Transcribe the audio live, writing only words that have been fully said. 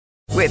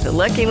With the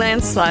Lucky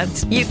Land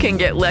Slots, you can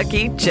get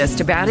lucky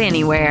just about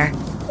anywhere.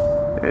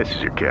 This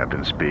is your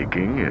captain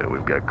speaking.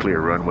 We've got clear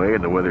runway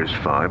and the weather's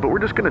fine, but we're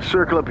just going to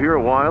circle up here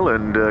a while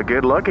and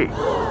get lucky.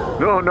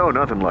 No,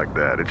 nothing like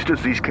that. It's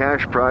just these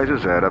cash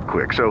prizes add up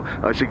quick. So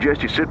I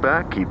suggest you sit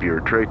back, keep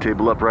your tray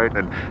table upright,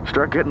 and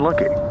start getting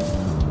lucky.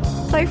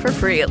 Play for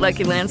free at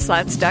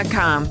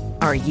LuckyLandSlots.com.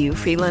 Are you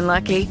feeling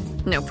lucky?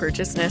 No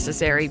purchase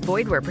necessary.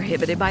 Void where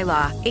prohibited by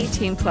law.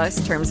 18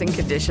 plus terms and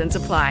conditions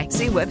apply.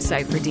 See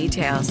website for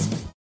details.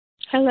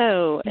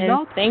 Hello,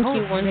 and thank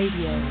you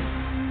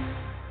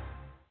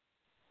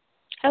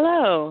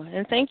Hello,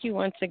 and thank you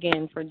once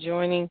again for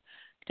joining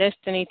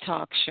Destiny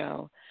Talk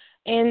Show.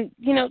 And,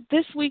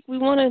 this week we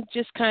want to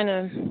just kind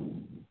of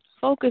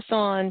focus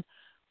on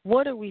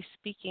what are we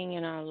speaking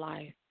in our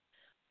life?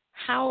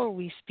 How are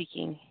we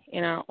speaking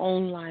in our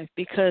own life?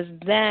 Because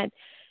that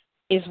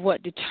is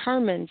what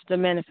determines the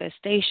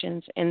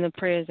manifestations and the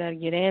prayers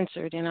that get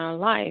answered in our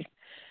life.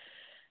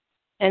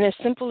 And as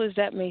simple as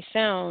that may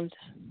sound,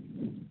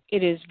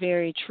 it is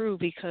very true,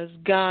 because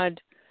God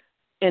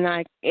and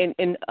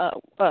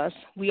us,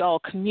 we all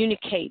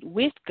communicate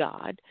with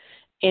God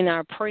in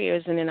our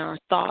prayers and in our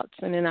thoughts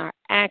and in our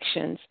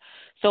actions.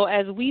 So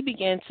as we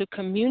begin to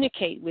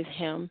communicate with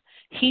Him,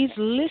 He's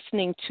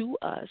listening to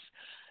us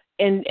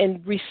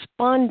and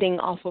responding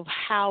off of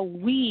how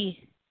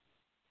we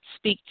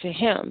speak to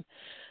Him.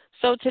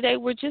 So today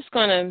we're just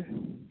going to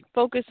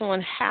focus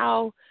on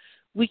how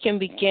we can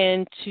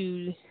begin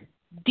to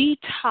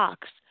detox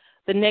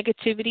the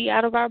negativity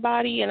out of our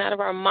body and out of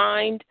our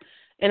mind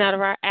and out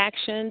of our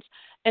actions,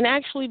 and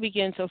actually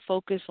begin to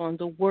focus on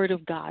the Word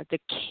of God, the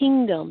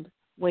kingdom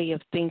way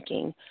of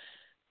thinking.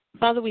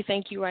 Father, we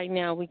thank you right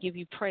now. We give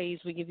you praise.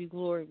 We give you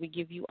glory. We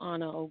give you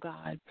honor, oh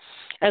God.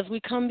 As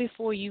we come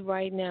before you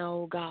right now,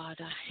 oh God,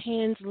 our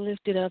hands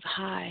lifted up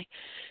high.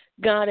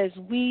 God, as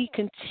we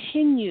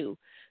continue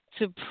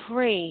to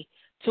pray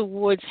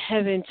towards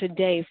heaven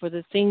today for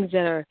the things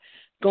that are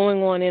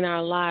going on in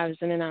our lives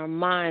and in our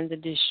mind, the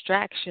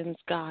distractions,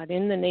 God,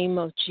 in the name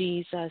of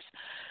Jesus.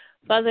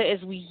 Father,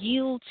 as we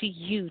yield to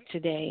you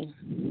today,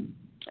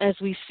 as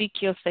we seek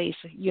your face,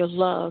 your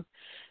love,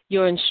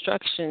 your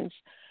instructions,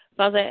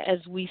 Father, as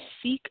we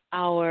seek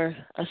our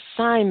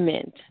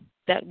assignment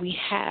that we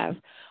have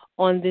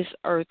on this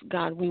earth,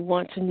 God, we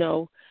want to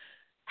know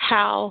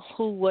how,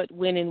 who, what,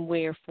 when, and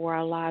where for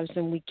our lives,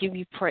 and we give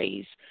you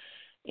praise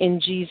in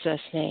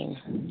Jesus'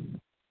 name.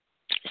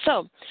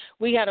 So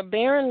we got a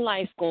barren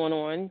life going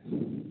on,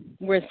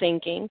 we're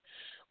thinking.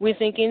 We're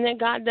thinking that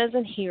God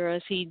doesn't hear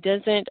us. He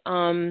doesn't,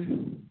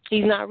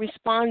 He's not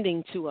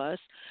responding to us.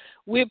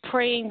 We're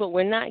praying, but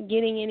we're not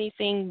getting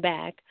anything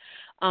back.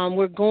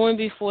 We're going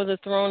before the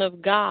throne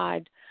of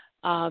God,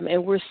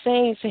 and we're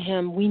saying to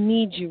Him, we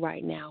need you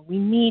right now. We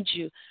need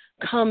you.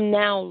 Come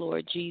now,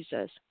 Lord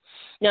Jesus.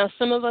 Now,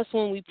 some of us,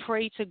 when we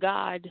pray to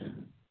God,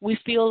 we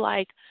feel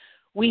like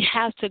we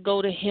have to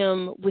go to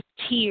Him with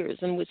tears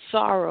and with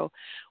sorrow.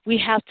 We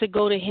have to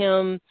go to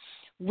Him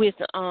with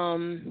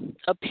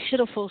a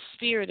pitiful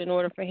spirit in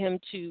order for Him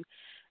to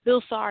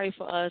feel sorry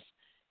for us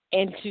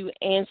and to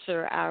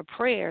answer our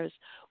prayers.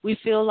 We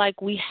feel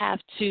like we have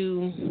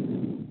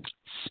to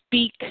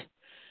speak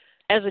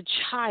as a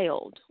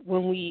child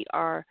when we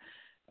are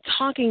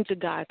talking to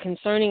God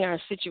concerning our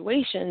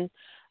situation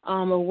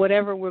or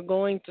whatever we're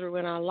going through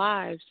in our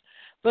lives.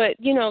 But,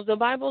 the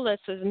Bible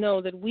lets us know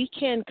that we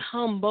can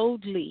come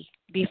boldly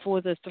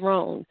before the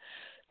throne,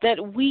 that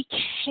we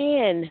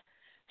can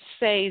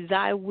say,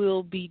 thy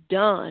will be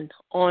done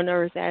on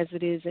earth as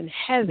it is in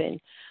heaven,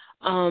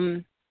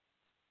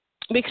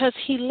 because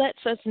He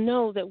lets us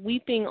know that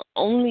weeping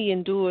only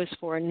endures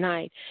for a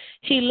night.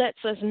 He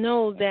lets us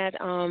know that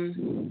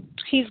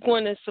He's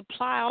going to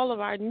supply all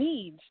of our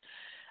needs.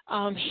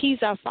 He's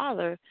our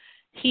Father.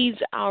 He's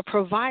our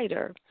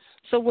provider.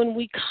 So when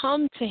we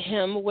come to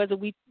Him, whether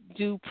we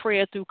do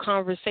prayer through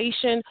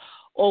conversation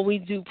or we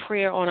do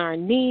prayer on our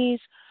knees,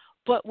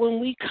 but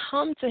when we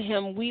come to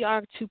Him, we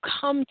are to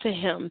come to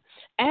Him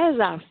as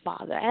our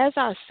Father, as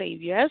our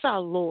Savior, as our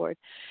Lord,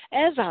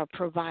 as our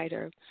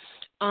provider.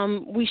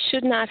 We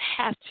should not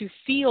have to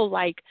feel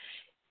like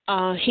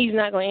He's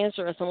not going to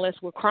answer us unless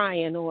we're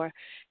crying, or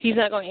He's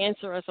not going to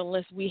answer us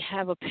unless we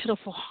have a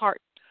pitiful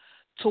heart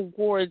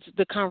towards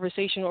the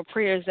conversation or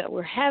prayers that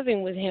we're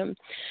having with Him.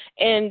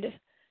 And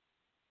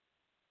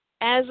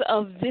as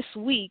of this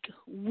week,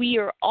 we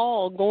are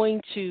all going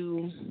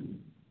to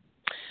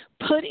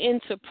put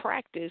into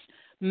practice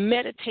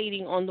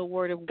meditating on the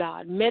Word of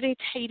God,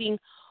 meditating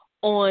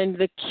on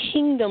the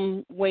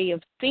kingdom way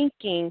of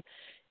thinking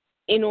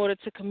in order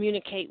to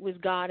communicate with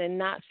God and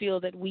not feel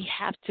that we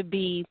have to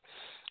be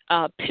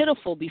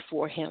pitiful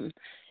before Him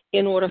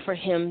in order for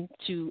Him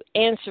to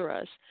answer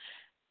us.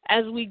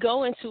 As we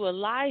go into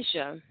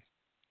Elijah,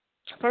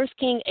 1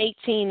 Kings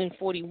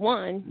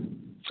 18:41,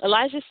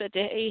 Elijah said to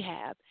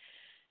Ahab,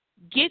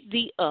 "Get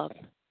thee up,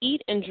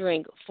 eat and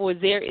drink, for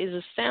there is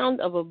a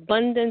sound of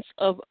abundance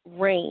of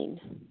rain."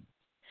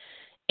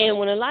 And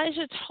when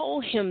Elijah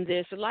told him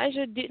this,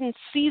 Elijah didn't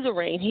see the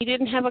rain. He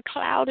didn't have a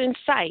cloud in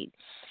sight.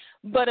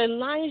 But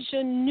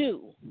Elijah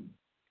knew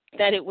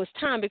that it was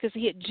time, because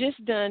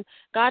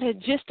God had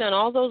just done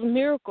all those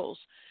miracles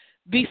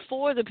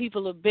before the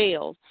people of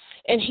Baal.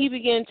 And he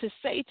began to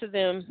say to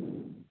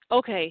them,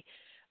 okay,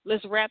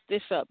 let's wrap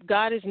this up.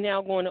 God is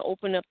now going to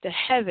open up the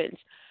heavens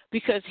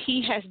because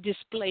he has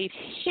displayed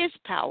his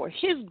power,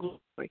 his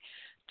glory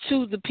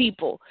to the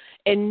people.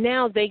 And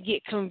now they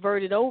get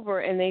converted over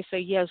and they say,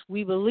 yes,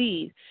 we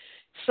believe.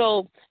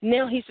 So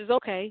now he says,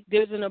 okay,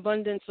 there's an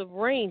abundance of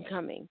rain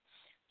coming.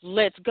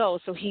 Let's go.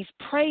 So he's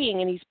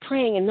praying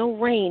and no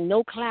rain,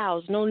 no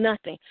clouds, no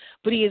nothing.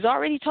 But he has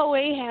already told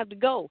Ahab to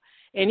go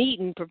and eat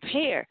and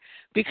prepare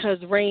because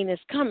rain is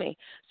coming.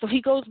 So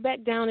he goes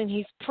back down and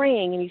he's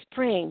praying.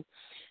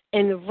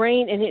 And the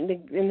rain, and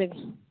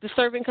the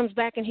servant comes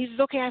back and he says,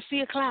 okay, I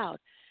see a cloud.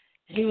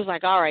 And he was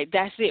like, all right,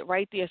 that's it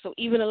right there. So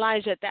even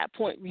Elijah at that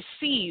point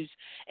receives,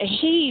 and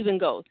he even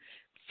goes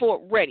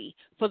ready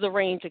for the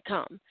rain to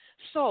come.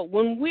 So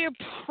when we're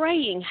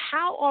praying,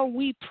 how are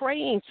we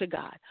praying to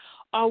God?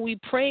 Are we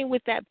praying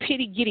with that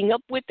pity, getting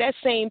up with that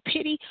same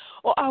pity,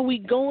 or are we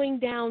going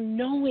down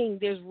knowing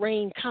there's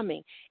rain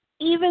coming,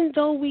 even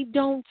though we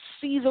don't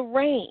see the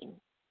rain?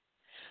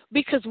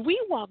 Because we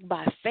walk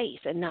by faith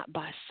and not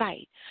by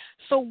sight.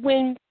 So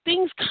when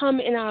things come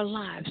in our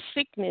lives,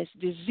 sickness,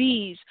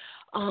 disease,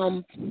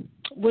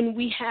 when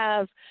we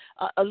have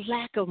a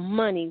lack of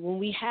money, when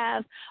we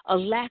have a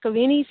lack of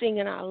anything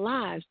in our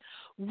lives,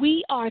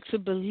 we are to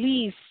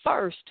believe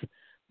first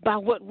by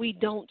what we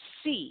don't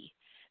see.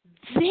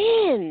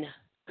 Then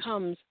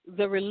comes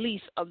the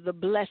release of the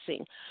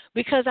blessing,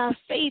 because our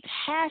faith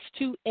has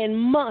to and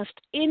must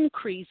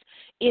increase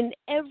in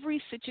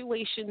every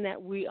situation that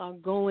we are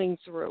going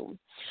through.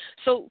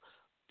 So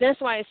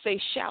that's why I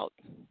say shout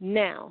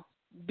now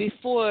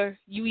before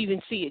you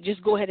even see it.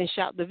 Just go ahead and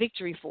shout the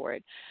victory for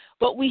it.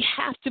 But we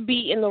have to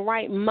be in the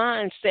right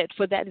mindset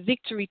for that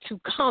victory to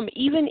come,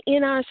 even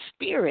in our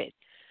spirit,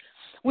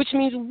 which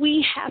means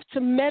we have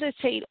to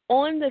meditate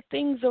on the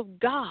things of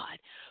God.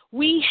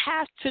 We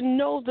have to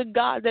know the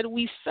God that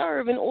we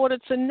serve in order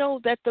to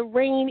know that the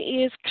rain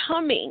is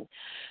coming.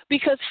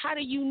 Because how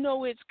do you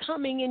know it's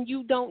coming and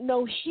you don't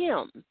know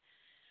him?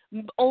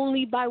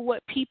 Only by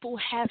what people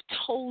have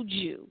told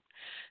you.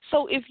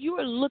 So if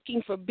you're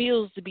looking for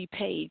bills to be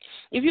paid,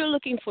 if you're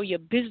looking for your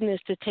business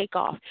to take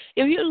off,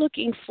 if you're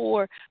looking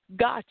for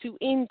God to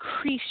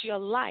increase your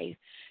life,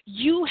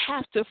 you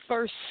have to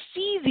first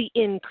see the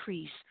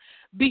increase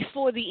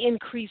before the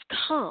increase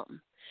comes.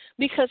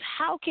 Because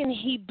how can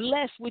he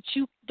bless what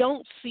you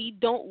don't see,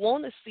 don't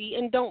want to see,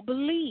 and don't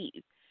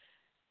believe?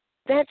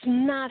 That's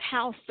not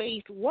how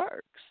faith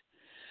works.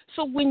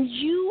 So when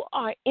you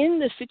are in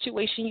the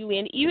situation you're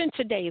in, even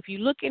today, if you're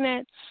looking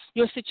at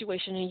your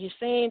situation and you're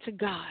saying to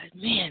God,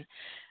 man,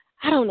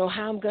 I don't know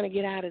how I'm going to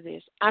get out of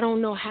this. I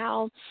don't know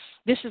how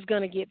this is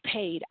going to get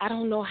paid. I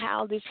don't know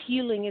how this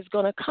healing is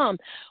going to come.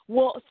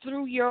 Well,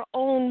 through your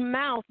own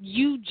mouth,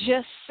 you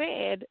just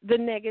said the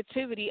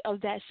negativity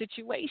of that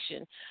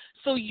situation.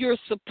 So you're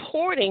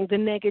supporting the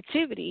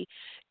negativity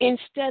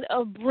instead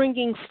of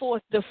bringing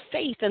forth the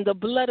faith and the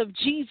blood of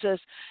Jesus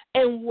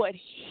and what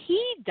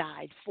he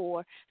died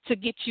for to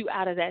get you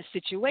out of that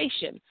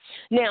situation.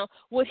 Now,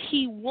 what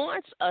he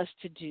wants us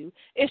to do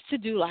is to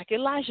do like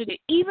Elijah did.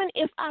 Even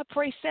if I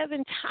pray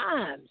 7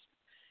 times,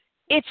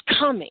 it's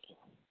coming.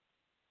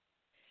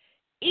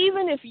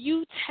 Even if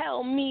you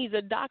tell me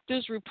the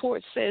doctor's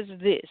report says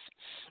this,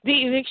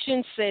 the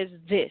eviction says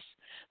this,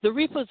 the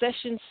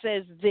repossession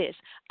says this,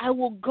 I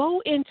will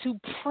go into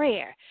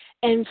prayer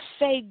and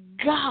say,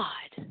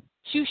 God,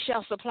 you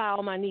shall supply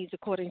all my needs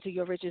according to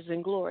your riches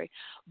and glory.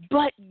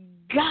 But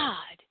God,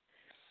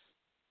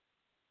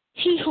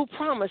 he who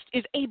promised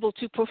is able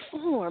to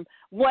perform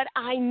what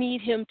I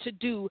need him to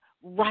do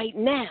right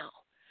now.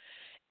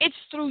 It's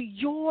through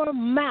your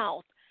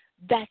mouth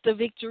that the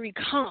victory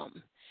comes.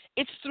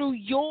 It's through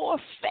your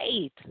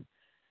faith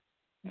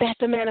that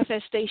the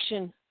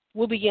manifestation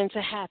will begin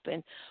to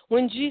happen.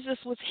 When Jesus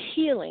was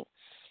healing,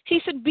 he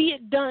said, be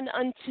it done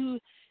unto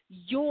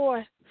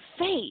your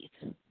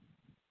faith.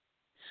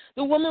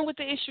 The woman with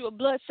the issue of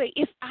blood said,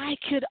 if I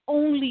could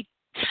only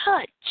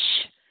touch.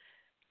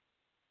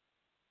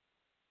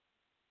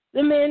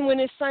 The man, when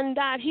his son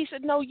died, he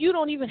said, no, you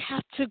don't even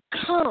have to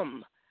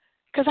come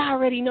because I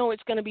already know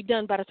it's going to be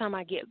done by the time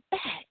I get back.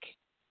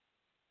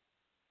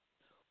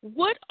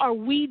 What are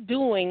we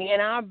doing in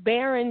our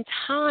barren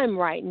time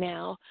right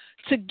now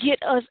to get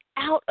us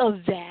out of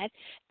that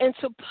and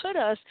to put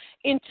us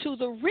into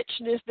the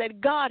richness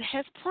that God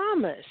has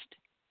promised?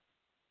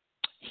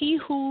 He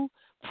who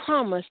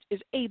promised is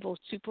able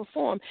to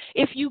perform.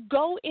 If you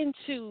go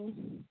into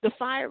the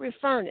fiery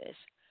furnace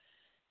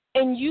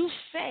and you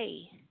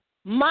say,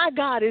 my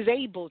God is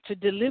able to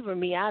deliver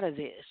me out of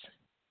this,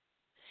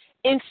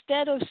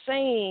 instead of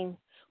saying,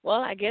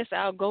 well, I guess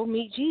I'll go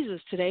meet Jesus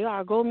today or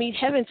I'll go meet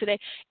heaven today.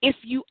 If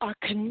you are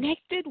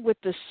connected with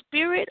the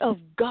Spirit of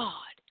God,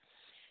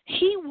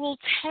 he will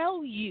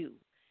tell you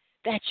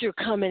that you're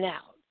coming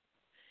out.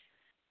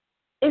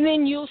 And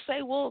then you'll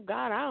say, well,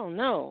 God, I don't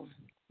know.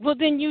 Well,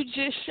 then you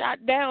just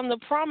shot down the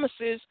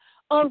promises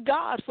of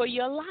God for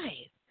your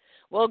life.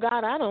 Well,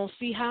 God, I don't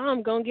see how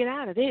I'm going to get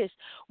out of this.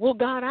 Well,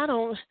 God,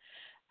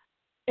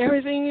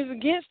 everything is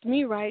against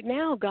me right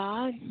now,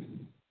 God.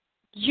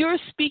 You're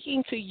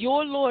speaking to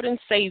your Lord and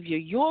Savior,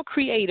 your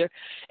Creator,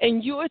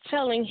 and you're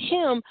telling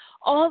him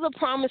all the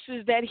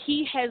promises that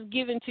he has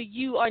given to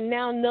you are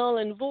now null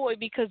and void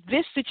because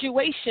this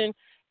situation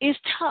is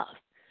tough,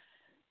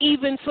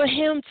 even for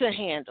him to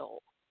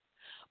handle.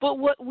 But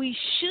what we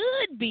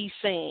should be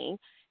saying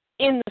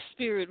in the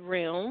spirit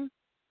realm,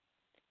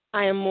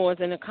 I am more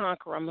than a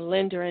conqueror. I'm a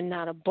lender and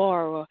not a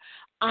borrower.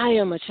 I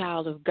am a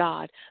child of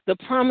God. The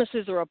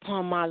promises are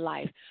upon my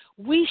life.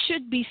 We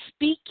should be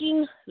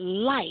speaking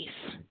life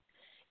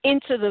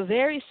into the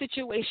very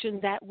situation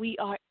that we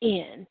are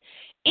in,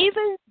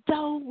 even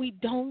though we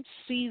don't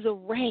see the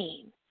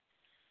rain.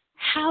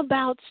 How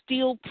about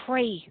still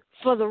pray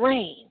for the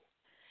rain?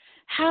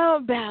 How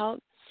about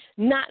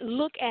not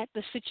look at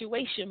the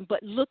situation,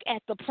 but look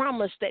at the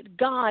promise that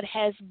God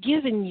has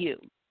given you?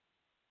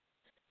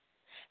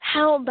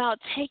 How about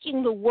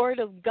taking the word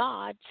of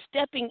God,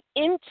 stepping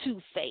into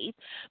faith,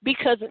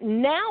 because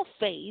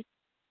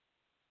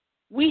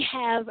we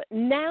have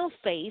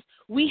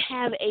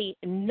a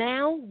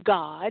now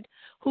God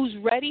who's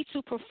ready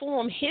to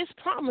perform his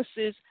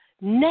promises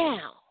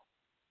now.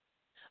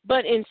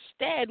 But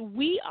instead,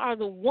 we are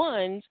the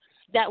ones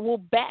that will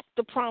back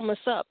the promise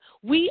up.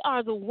 We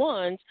are the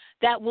ones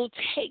that will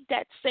take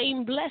that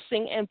same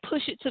blessing and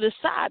push it to the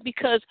side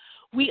because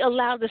we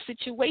allow the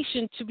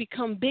situation to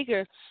become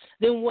bigger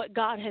than what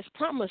God has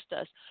promised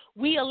us.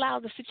 We allow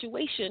the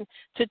situation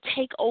to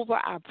take over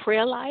our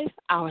prayer life,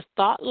 our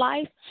thought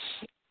life,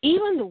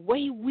 even the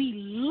way we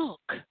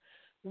look.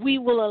 We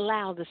will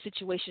allow the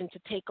situation to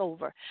take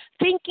over,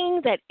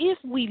 thinking that if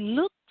we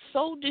look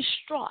so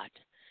distraught,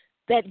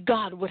 that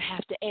God would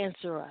have to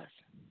answer us.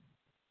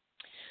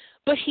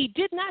 But he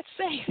did not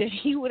say that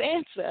he would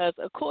answer us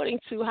according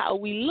to how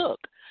we look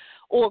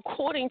or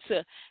according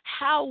to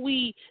how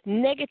we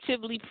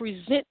negatively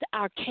present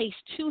our case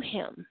to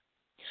him.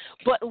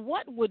 But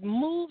what would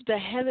move the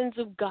heavens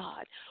of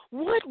God?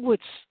 What would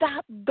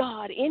stop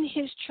God in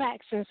his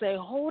tracks and say,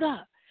 hold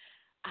up,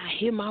 I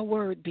hear my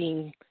word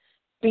being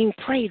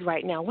prayed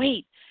right now.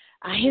 Wait,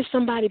 I hear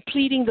somebody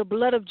pleading the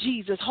blood of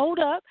Jesus. Hold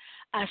up.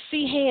 I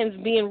see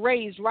hands being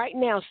raised right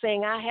now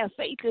saying, I have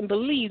faith and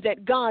believe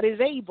that God is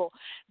able.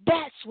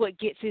 That's what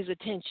gets his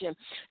attention.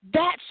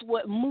 That's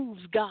what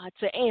moves God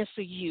to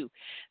answer you.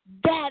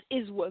 That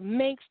is what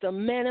makes the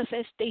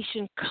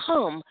manifestation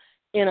come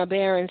in a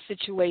barren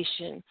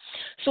situation.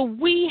 So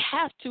we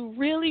have to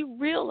really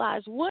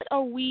realize, what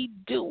are we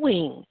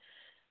doing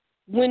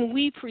when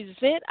we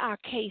present our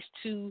case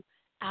to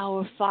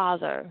our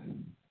Father?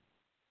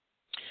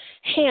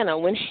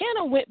 When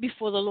Hannah went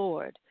before the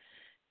Lord,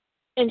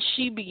 and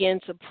she began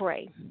to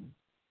pray.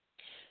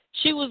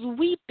 She was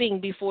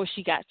weeping before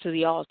she got to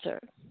the altar.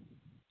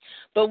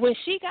 But when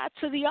she got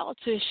to the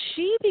altar,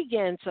 she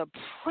began to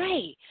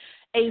pray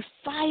a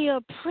fire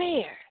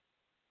prayer.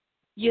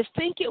 You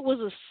think it was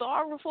a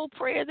sorrowful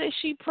prayer that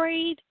she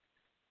prayed?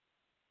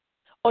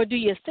 Or do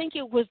you think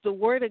it was the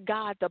word of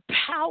God, the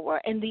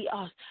power and the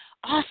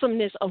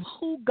awesomeness of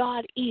who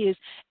God is?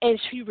 And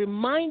she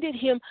reminded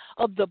him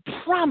of the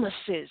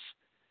promises.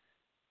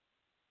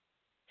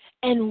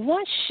 And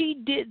once she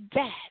did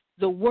that,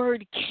 the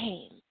word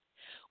came.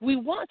 We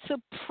want to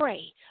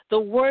pray the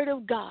word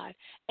of God,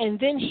 and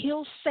then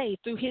he'll say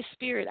through his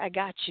spirit, I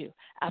got you.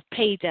 I've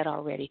paid that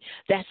already.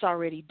 That's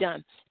already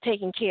done,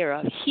 taken care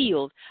of,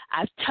 healed.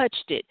 I've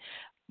touched it.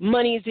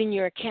 Money's in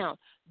your account.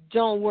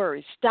 Don't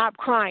worry. Stop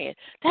crying.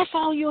 That's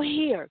all you'll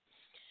hear.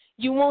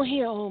 You won't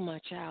hear, oh, my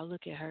child,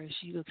 look at her.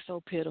 She looks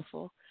so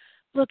pitiful.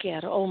 Look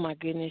at her. Oh, my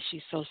goodness,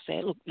 she's so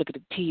sad. Look at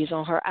the tears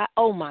on her.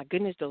 Oh, my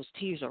goodness, those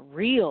tears are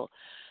real.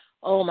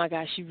 Oh, my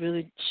gosh,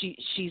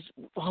 she's,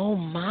 oh,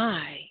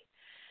 my.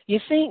 You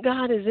think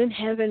God is in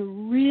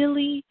heaven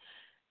really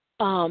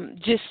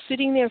just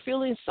sitting there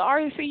feeling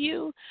sorry for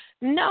you?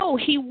 No,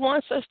 he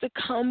wants us to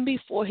come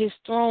before his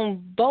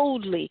throne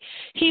boldly.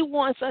 He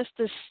wants us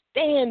to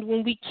stand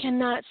when we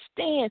cannot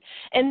stand.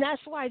 And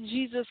that's why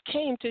Jesus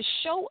came, to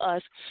show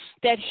us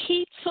that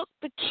he took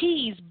the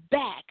keys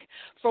back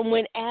from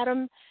when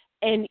Adam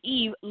and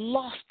Eve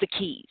lost the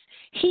keys.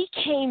 He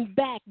came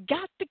back,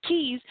 got the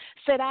keys,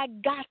 said, I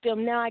got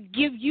them. Now I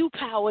give you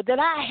power that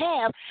I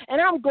have,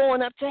 and I'm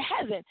going up to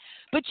heaven.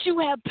 But you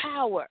have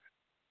power.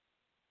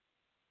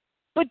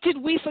 But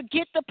did we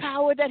forget the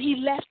power that he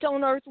left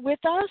on earth with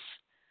us?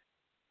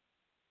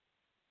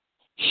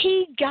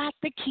 He got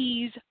the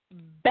keys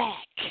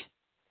back.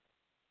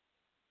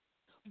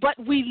 But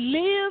we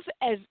live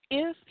as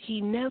if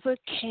he never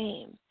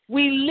came.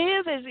 We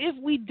live as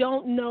if we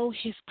don't know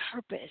his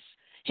purpose,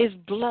 his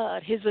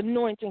blood, his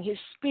anointing, his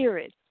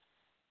spirit.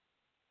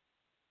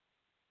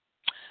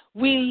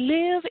 We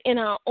live in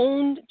our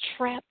own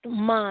trapped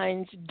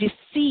minds,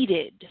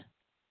 defeated.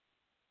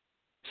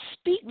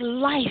 Speak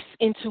life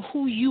into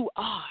who you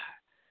are,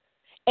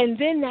 and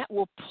then that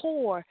will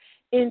pour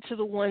into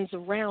the ones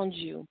around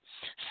you.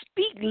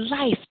 Speak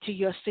life to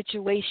your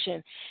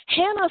situation.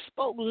 Hannah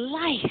spoke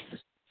life,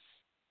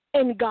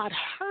 and God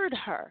heard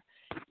her,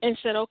 and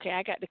said, okay,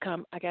 I got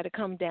to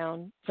come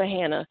down for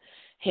Hannah.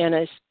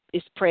 Hannah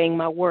is praying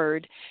my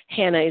word.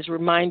 Hannah is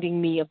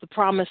reminding me of the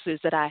promises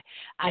that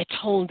I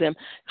told them.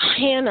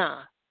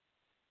 Hannah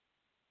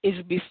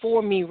is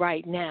before me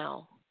right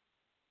now,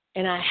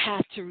 and I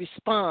have to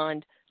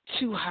respond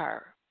to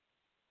her.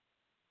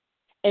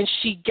 And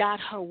she got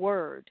her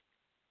word,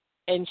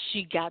 and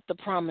she got the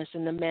promise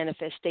and the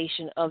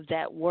manifestation of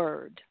that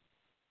word.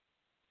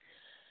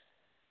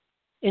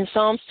 In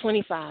Psalms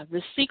 25,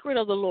 the secret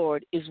of the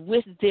Lord is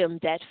with them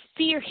that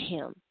fear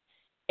him,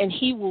 and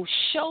he will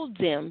show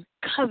them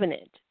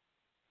covenant.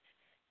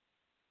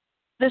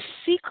 The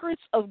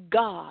secrets of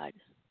God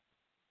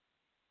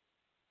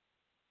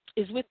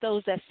is with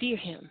those that fear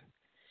him,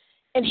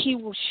 and he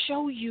will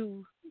show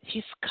you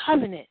his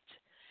covenant.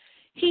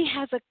 He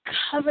has a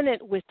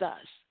covenant with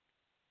us.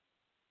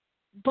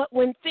 But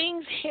when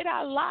things hit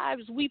our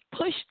lives, we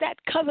push that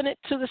covenant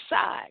to the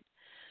side.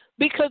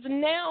 Because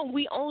now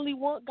we only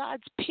want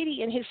God's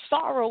pity and his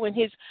sorrow and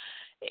his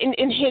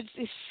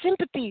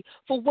sympathy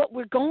for what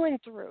we're going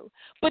through.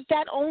 But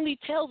that only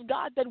tells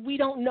God that we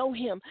don't know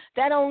him.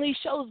 That only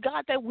shows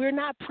God that we're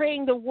not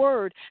praying the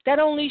word. That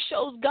only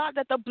shows God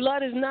that the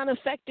blood is not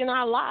affecting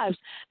our lives.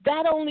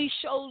 That only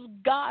shows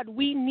God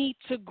we need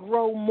to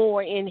grow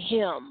more in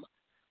him.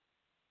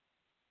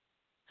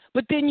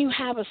 But then you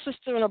have a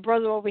sister and a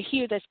brother over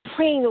here that's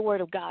praying the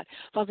word of God.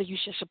 Father, you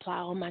shall supply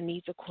all my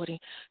needs according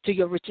to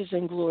your riches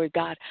and glory,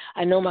 God.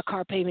 I know my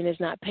car payment is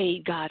not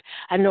paid, God.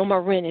 I know my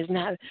rent is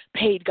not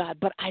paid, God.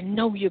 But I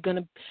know you're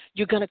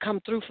gonna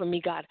come through for me,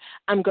 God.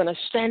 I'm gonna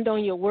stand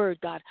on your word,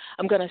 God.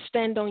 I'm gonna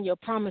stand on your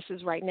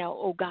promises right now,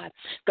 oh God.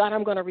 God,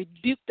 I'm gonna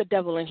rebuke the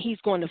devil and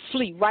he's going to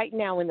flee right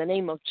now in the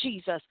name of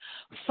Jesus.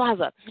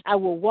 Father, I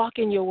will walk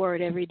in your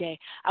word every day.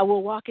 I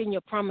will walk in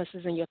your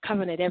promises and your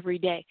covenant every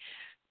day.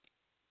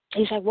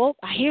 He's like, well,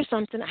 I hear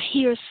something. I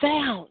hear a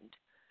sound.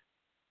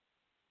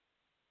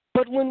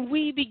 But when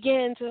we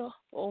begin to,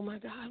 oh, my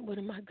God, what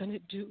am I going to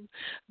do?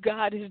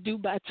 God is due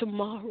by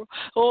tomorrow.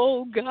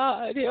 Oh,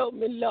 God, help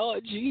me,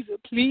 Lord Jesus.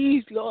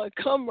 Please, Lord,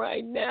 come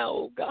right now,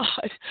 oh,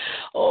 God.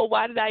 Oh,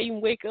 why did I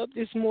even wake up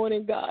this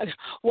morning, God?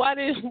 Why?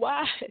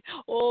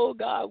 Oh,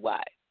 God,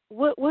 why?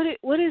 What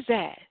is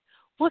that?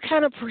 What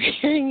kind of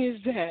praying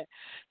is that?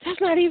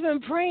 That's not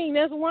even praying.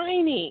 That's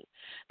whining.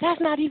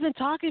 That's not even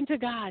talking to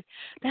God.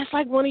 That's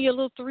like one of your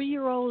little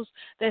 3-year-olds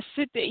that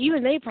sit there.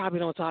 Even they probably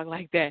don't talk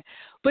like that.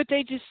 But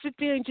they just sit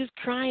there and just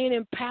crying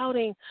and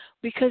pouting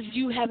because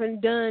you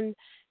haven't done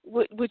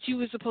what you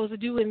were supposed to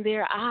do in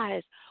their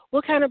eyes.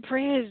 What kind of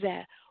prayer is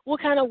that?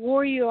 What kind of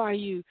warrior are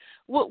you?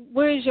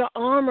 Where is your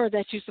armor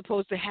that you're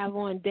supposed to have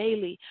on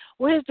daily?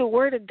 Where's the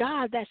word of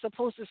God that's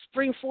supposed to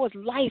spring forth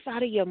life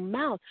out of your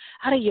mouth,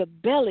 out of your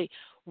belly?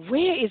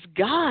 Where is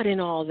God in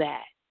all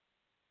that?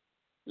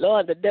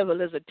 Lord, the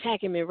devil is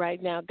attacking me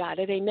right now, God.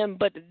 It ain't nothing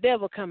but the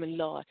devil coming,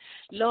 Lord.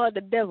 Lord,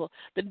 the devil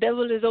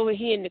is over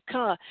here in the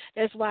car.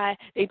 That's why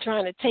they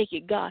trying to take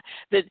it, God.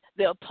 The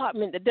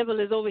apartment, the devil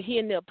is over here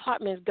in the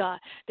apartments, God.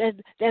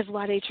 That's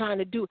why they trying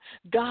to do it.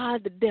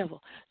 God, the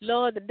devil.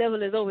 Lord, the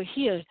devil is over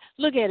here.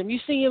 Look at him. You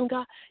see him,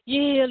 God?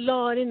 Yeah,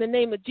 Lord, in the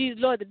name of Jesus,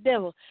 Lord, the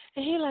devil.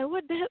 And he like,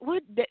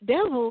 what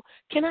devil?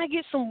 Can I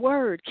get some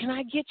word? Can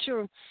I get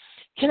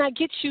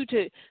you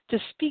to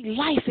speak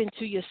life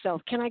into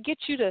yourself? Can I get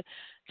you to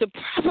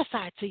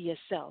prophesy to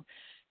yourself?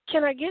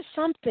 Can I get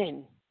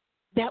something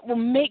that will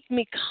make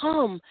me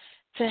come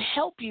to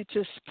help you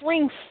to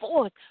spring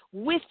forth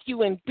with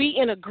you and be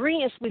in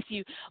agreement with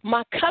you?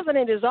 My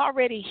covenant is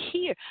already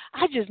here.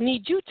 I just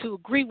need you to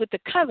agree with the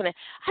covenant.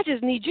 I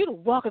just need you to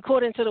walk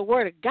according to the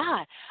word of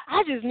God.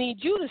 I just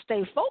need you to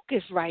stay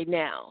focused right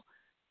now.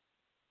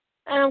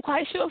 And I'm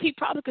quite sure he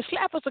probably could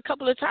slap us a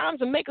couple of times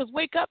and make us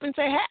wake up and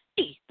say,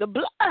 hey, the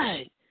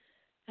blood.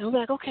 And we're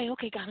like, okay,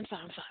 God,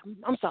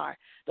 I'm sorry.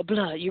 The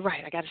blood, you're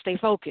right. I got to stay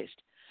focused.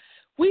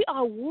 We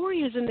are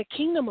warriors in the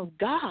kingdom of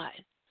God.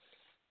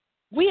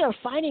 We are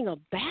fighting a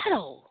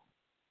battle.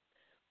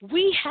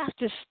 We have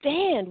to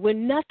stand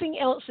when nothing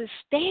else is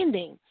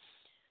standing.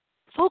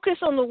 Focus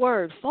on the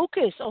word.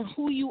 Focus on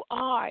who you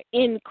are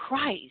in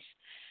Christ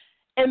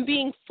and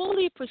being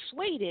fully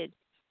persuaded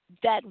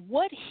that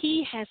what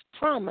he has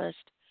promised,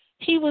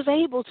 he was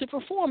able to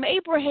perform.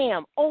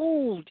 Abraham,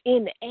 old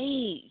in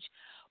age,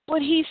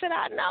 but he said,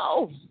 I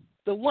know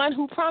the one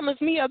who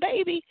promised me a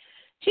baby,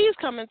 he's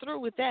coming through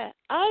with that.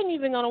 I ain't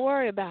even going to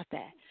worry about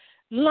that.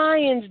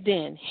 Lion's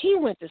den, he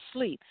went to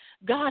sleep.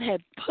 God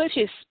had put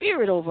his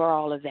spirit over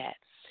all of that.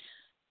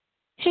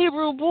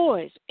 Hebrew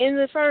boys in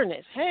the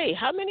furnace. Hey,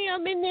 how many of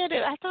them in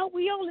there? I thought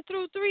we only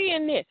threw 3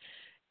 in there.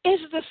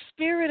 It's the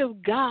Spirit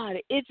of God.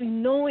 It's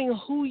knowing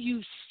who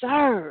you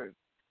serve.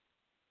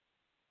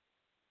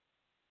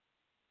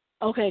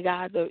 Okay,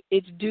 God,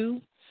 it's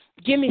due.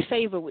 Give me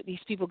favor with these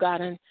people,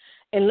 God, and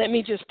let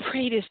me just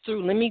pray this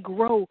through. Let me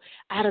grow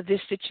out of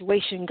this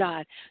situation,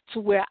 God, to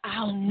where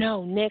I'll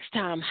know next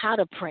time how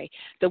to pray,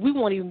 that we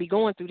won't even be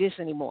going through this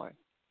anymore.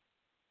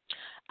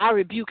 I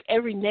rebuke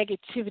every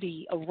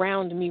negativity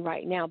around me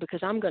right now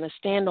because I'm going to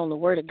stand on the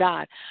word of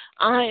God.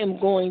 I am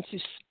going to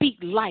speak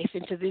life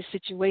into this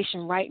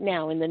situation right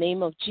now in the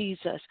name of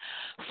Jesus.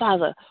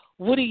 Father,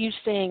 what are you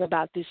saying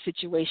about this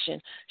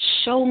situation?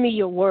 Show me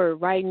your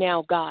word right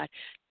now, God.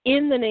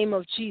 In the name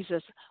of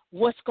Jesus,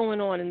 what's going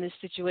on in this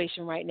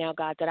situation right now,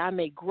 God, that I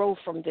may grow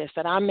from this,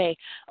 that I may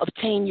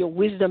obtain your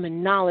wisdom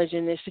and knowledge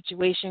in this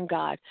situation,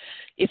 God.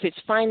 If it's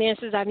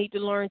finances I need to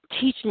learn,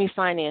 teach me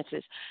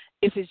finances.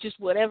 If it's just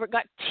whatever,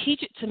 God,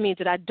 teach it to me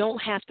that I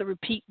don't have to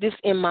repeat this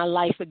in my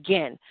life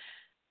again.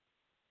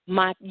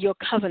 Your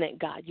covenant,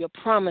 God, your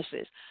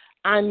promises,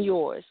 I'm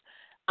yours.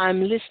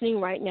 I'm listening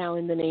right now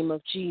in the name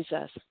of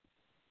Jesus.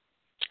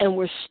 And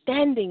we're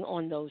standing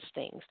on those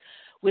things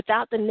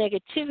without the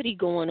negativity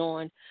going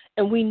on,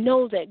 and we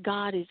know that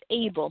God is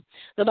able.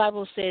 The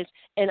Bible says,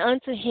 and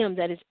unto him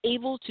that is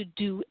able to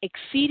do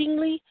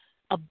exceedingly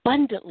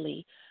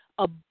abundantly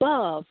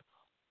above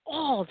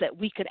all that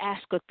we could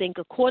ask or think,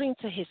 according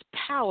to his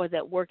power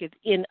that worketh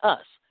in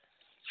us.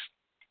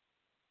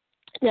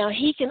 Now,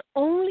 he can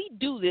only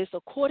do this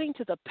according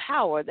to the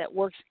power that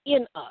works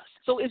in us.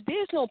 So if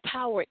there's no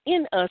power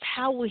in us,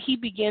 how will he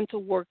begin to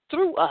work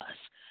through us?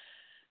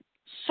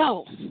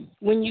 So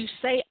when you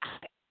say,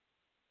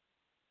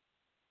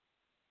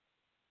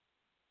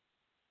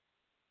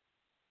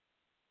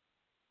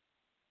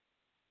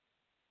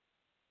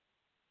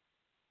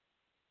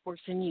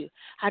 works in you.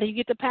 How do you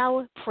get the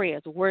power? Prayer,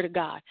 the word of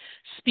God,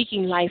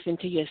 speaking life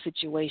into your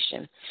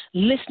situation,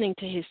 listening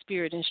to his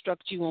spirit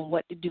instruct you on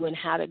what to do and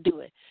how to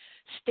do it,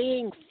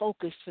 staying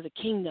focused for the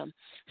kingdom,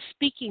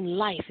 speaking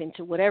life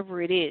into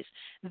whatever it is.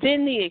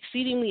 Then the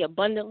exceedingly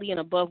abundantly and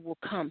above will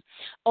come.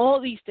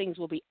 All these things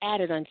will be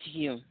added unto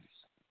you.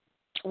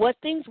 What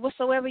things?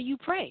 Whatsoever you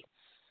pray.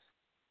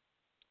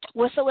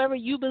 Whatsoever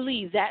you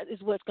believe, that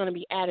is what's going to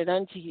be added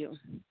unto you.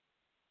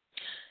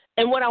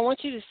 And what I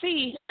want you to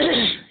see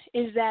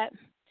is that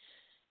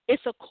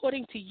it's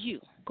according to you,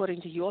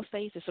 according to your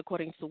faith. It's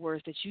according to the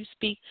words that you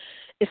speak.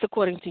 It's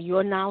according to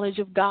your knowledge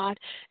of God.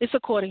 It's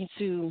according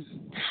to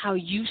how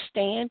you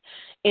stand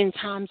in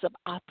times of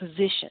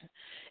opposition.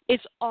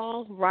 It's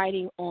all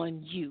riding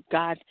on you.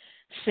 God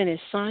sent his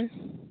son.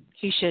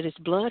 He shed his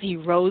blood. He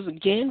rose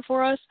again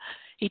for us.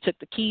 He took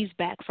the keys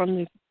back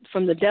from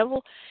the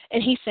devil,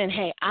 and he said,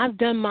 hey, I've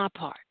done my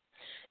part.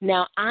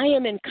 Now I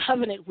am in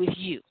covenant with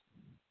you.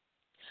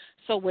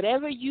 So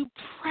whatever you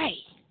pray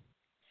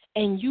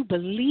and you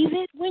believe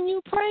it when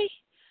you pray,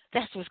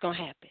 that's what's going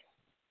to happen.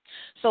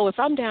 So if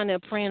I'm down there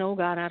praying, oh,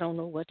 God, I don't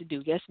know what to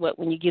do. Guess what?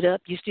 When you get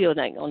up, you still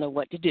don't know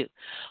what to do.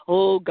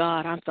 Oh,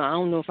 God, I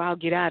don't know if I'll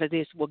get out of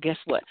this. Well, guess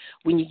what?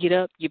 When you get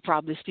up, you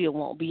probably still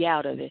won't be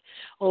out of it.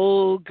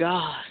 Oh,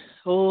 God,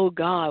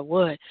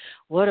 what?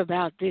 What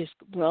about this?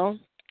 Well,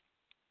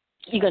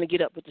 you're going to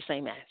get up with the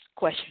same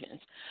questions.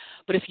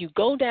 But if you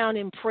go down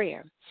in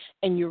prayer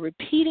and you're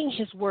repeating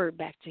his word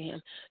back to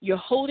him, you're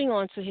holding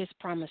on to his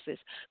promises.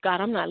 God,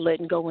 I'm not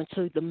letting go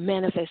until the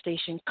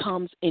manifestation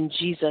comes in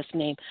Jesus'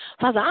 name.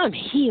 Father, I'm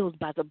healed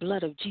by the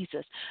blood of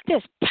Jesus.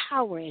 There's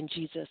power in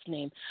Jesus'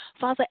 name.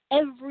 Father,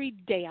 every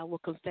day I will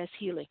confess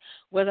healing,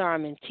 whether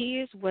I'm in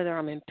tears, whether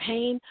I'm in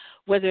pain,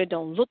 whether it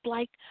don't look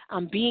like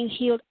I'm being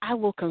healed, I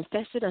will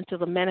confess it until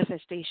the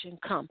manifestation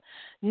come.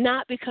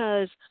 Not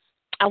because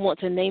I want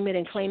to name it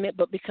and claim it,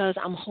 but because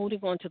I'm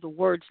holding on to the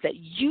words that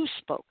you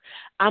spoke.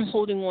 I'm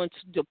holding on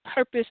to the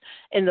purpose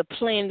and the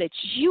plan that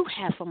you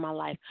have for my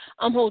life.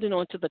 I'm holding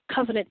on to the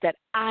covenant that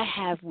I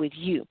have with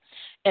you.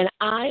 And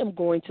I am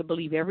going to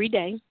believe every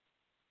day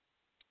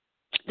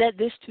that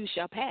this too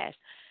shall pass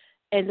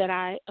and that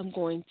I am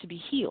going to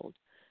be healed.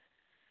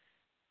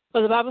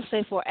 For the Bible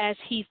says, for as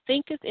he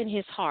thinketh in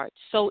his heart,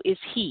 so is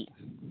he.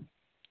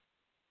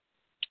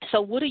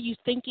 So what are you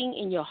thinking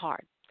in your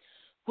heart?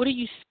 What are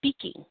you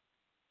speaking?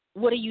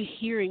 What are you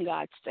hearing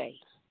God say?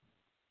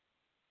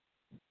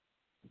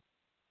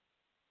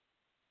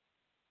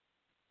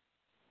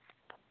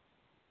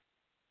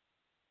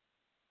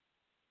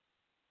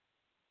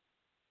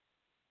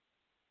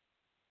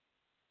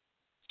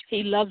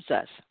 He loves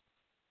us.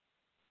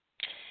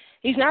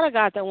 He's not a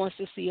God that wants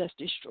to see us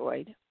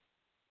destroyed.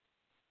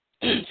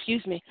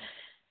 Excuse me.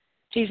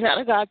 He's not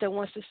a God that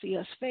wants to see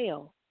us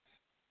fail.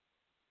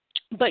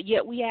 But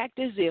yet we act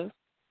as if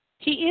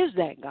he is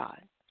that God.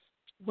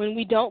 When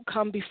we don't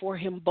come before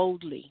him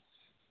boldly,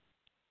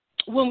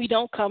 when we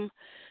don't come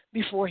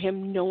before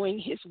him knowing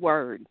his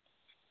word,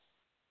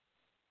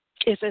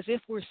 it's as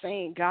if we're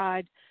saying,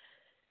 God,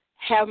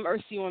 have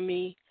mercy on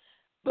me,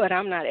 but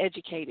I'm not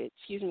educated.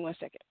 Excuse me one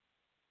second.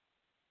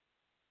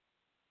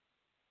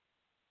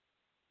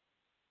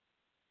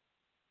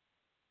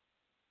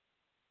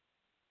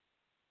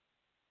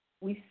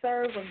 We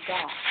serve a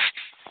God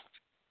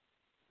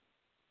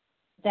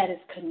that is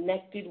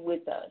connected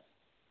with us.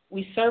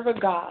 We serve a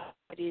God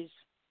that is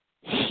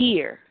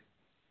here.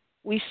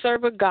 We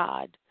serve a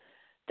God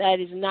that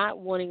is not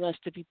wanting us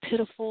to be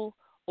pitiful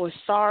or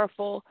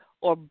sorrowful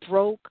or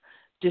broke,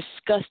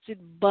 disgusted,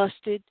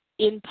 busted,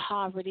 in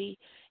poverty,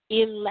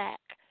 in lack.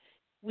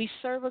 We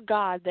serve a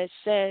God that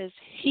says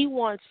he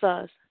wants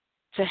us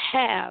to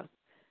have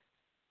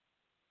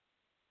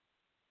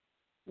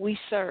we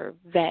serve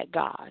that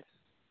God.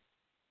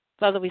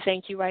 Father, we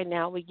thank you right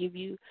now. We give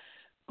you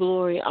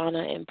glory,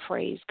 honor, and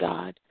praise,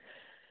 God.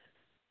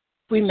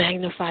 We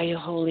magnify your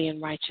holy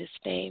and righteous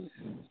name.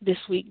 This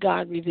week,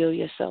 God, reveal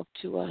yourself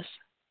to us.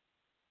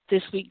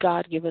 This week,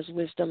 God, give us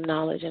wisdom,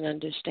 knowledge, and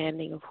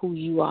understanding of who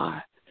you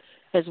are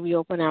as we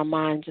open our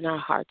minds and our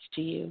hearts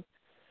to you.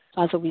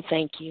 Father, we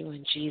thank you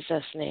in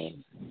Jesus'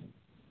 name.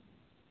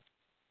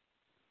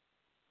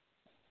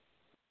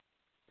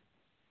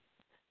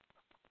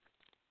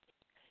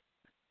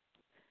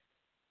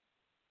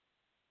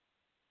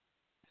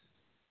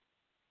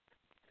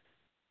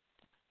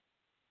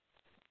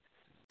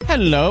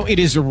 Hello, it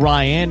is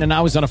Ryan, and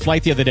I was on a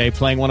flight the other day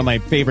playing one of my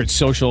favorite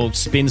social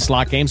spin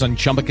slot games on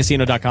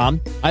ChumbaCasino.com.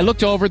 I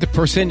looked over at the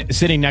person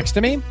sitting next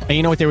to me, and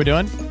you know what they were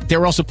doing? They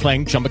were also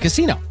playing Chumba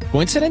Casino.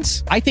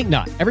 Coincidence? I think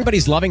not.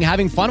 Everybody's loving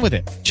having fun with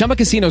it. Chumba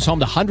Casino is home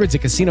to hundreds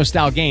of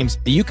casino-style games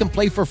that you can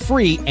play for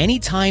free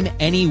anytime,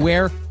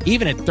 anywhere,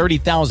 even at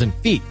 30,000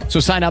 feet. So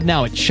sign up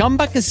now at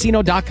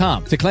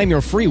ChumbaCasino.com to claim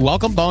your free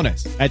welcome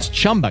bonus. That's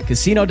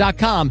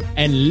ChumbaCasino.com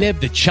and live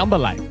the Chumba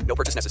life. No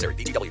purchase necessary.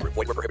 VGW Group.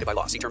 Void where prohibited by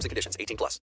law. See terms and conditions. 18+.